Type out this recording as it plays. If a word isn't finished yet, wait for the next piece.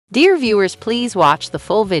Dear viewers, please watch the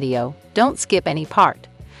full video, don't skip any part.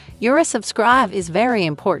 Your subscribe is very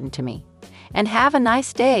important to me. And have a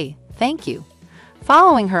nice day, thank you.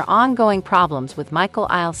 Following her ongoing problems with Michael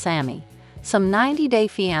Fiancé, some 90 Day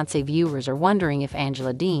Fiancé viewers are wondering if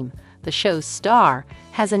Angela Deem, the show's star,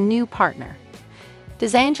 has a new partner.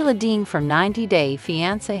 Does Angela Deem from 90 Day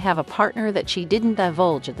Fiancé have a partner that she didn't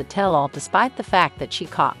divulge at the tell-all despite the fact that she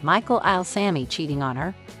caught Michael Fiancé cheating on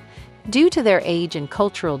her? Due to their age and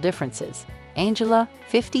cultural differences, Angela,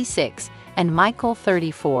 56, and Michael,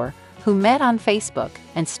 34, who met on Facebook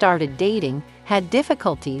and started dating, had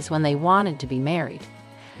difficulties when they wanted to be married.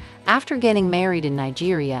 After getting married in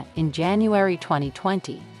Nigeria in January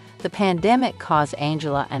 2020, the pandemic caused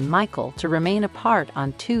Angela and Michael to remain apart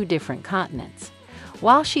on two different continents.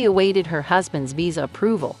 While she awaited her husband's visa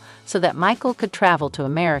approval so that Michael could travel to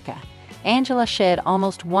America, Angela shed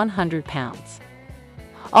almost 100 pounds.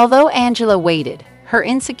 Although Angela waited, her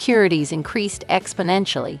insecurities increased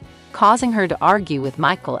exponentially, causing her to argue with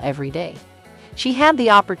Michael every day. She had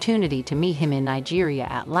the opportunity to meet him in Nigeria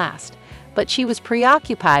at last, but she was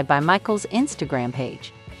preoccupied by Michael's Instagram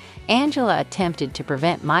page. Angela attempted to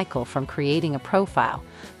prevent Michael from creating a profile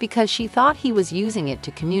because she thought he was using it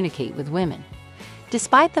to communicate with women.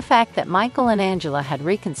 Despite the fact that Michael and Angela had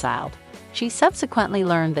reconciled, she subsequently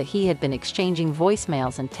learned that he had been exchanging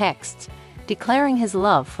voicemails and texts, declaring his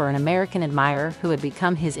love for an American admirer who had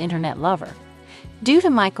become his internet lover. Due to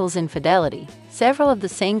Michael's infidelity, several of the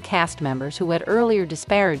same cast members who had earlier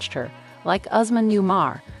disparaged her, like Usman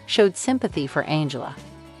Umar, showed sympathy for Angela.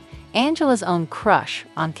 Angela's own crush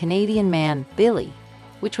on Canadian man Billy,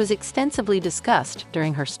 which was extensively discussed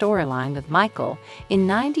during her storyline with Michael in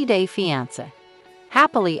 90 Day Fiancé.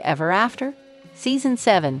 Happily Ever After? Season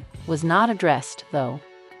 7 was not addressed, though.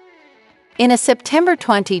 In a September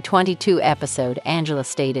 2022 episode, Angela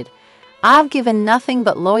stated, "I've given nothing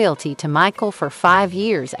but loyalty to Michael for 5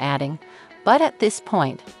 years," adding, "But at this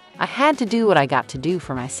point, I had to do what I got to do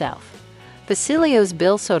for myself." Vasilios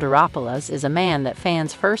Bill Soteropoulos is a man that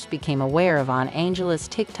fans first became aware of on Angela's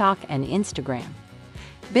TikTok and Instagram.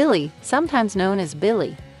 Billy, sometimes known as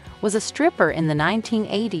Billy, was a stripper in the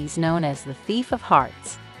 1980s known as the Thief of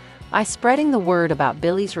Hearts. By spreading the word about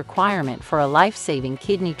Billy's requirement for a life-saving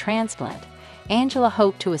kidney transplant, Angela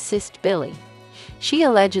hoped to assist Billy. She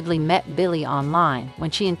allegedly met Billy online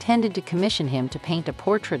when she intended to commission him to paint a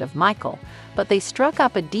portrait of Michael, but they struck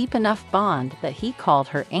up a deep enough bond that he called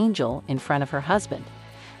her Angel in front of her husband.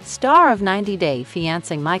 Star of 90 Day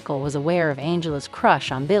Fiancé Michael was aware of Angela's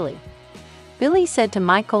crush on Billy. Billy said to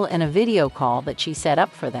Michael in a video call that she set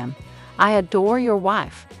up for them, "I adore your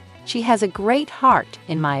wife. She has a great heart,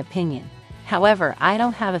 in my opinion. However, I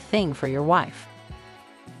don't have a thing for your wife."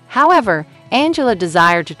 However, Angela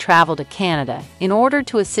desired to travel to Canada in order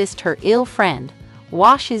to assist her ill friend,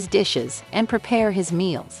 wash his dishes, and prepare his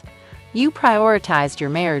meals. "You prioritized your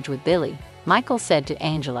marriage with Billy," Michael said to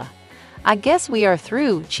Angela. "I guess we are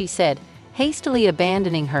through," she said, hastily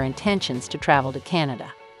abandoning her intentions to travel to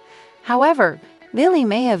Canada. However, Billy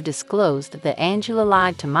may have disclosed that Angela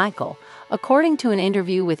lied to Michael, according to an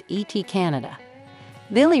interview with ET Canada.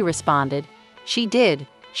 Billy responded, She did,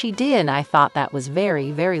 and I thought that was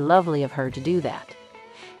very, very lovely of her to do that."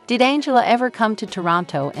 Did Angela ever come to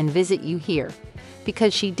Toronto and visit you here?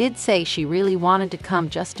 Because she did say she really wanted to come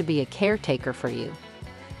just to be a caretaker for you.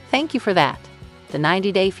 Thank you for that. The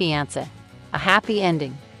 90 Day Fiancé. A happy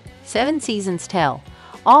ending. 7 seasons tell.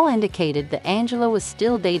 All indicated that Angela was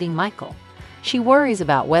still dating Michael. She worries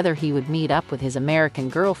about whether he would meet up with his American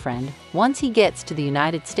girlfriend once he gets to the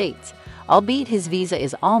United States, albeit his visa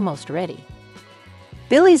is almost ready.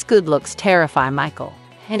 Billy's good looks terrify Michael,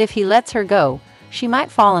 and if he lets her go, she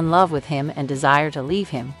might fall in love with him and desire to leave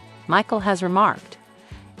him, Michael has remarked.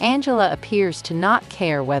 Angela appears to not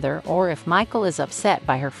care whether or if Michael is upset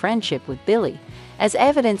by her friendship with Billy, as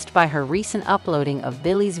evidenced by her recent uploading of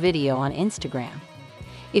Billy's video on Instagram.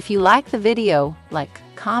 If you like the video, like,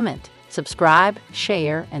 comment, subscribe,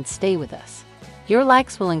 share, and stay with us. Your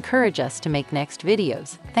likes will encourage us to make next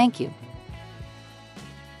videos. Thank you.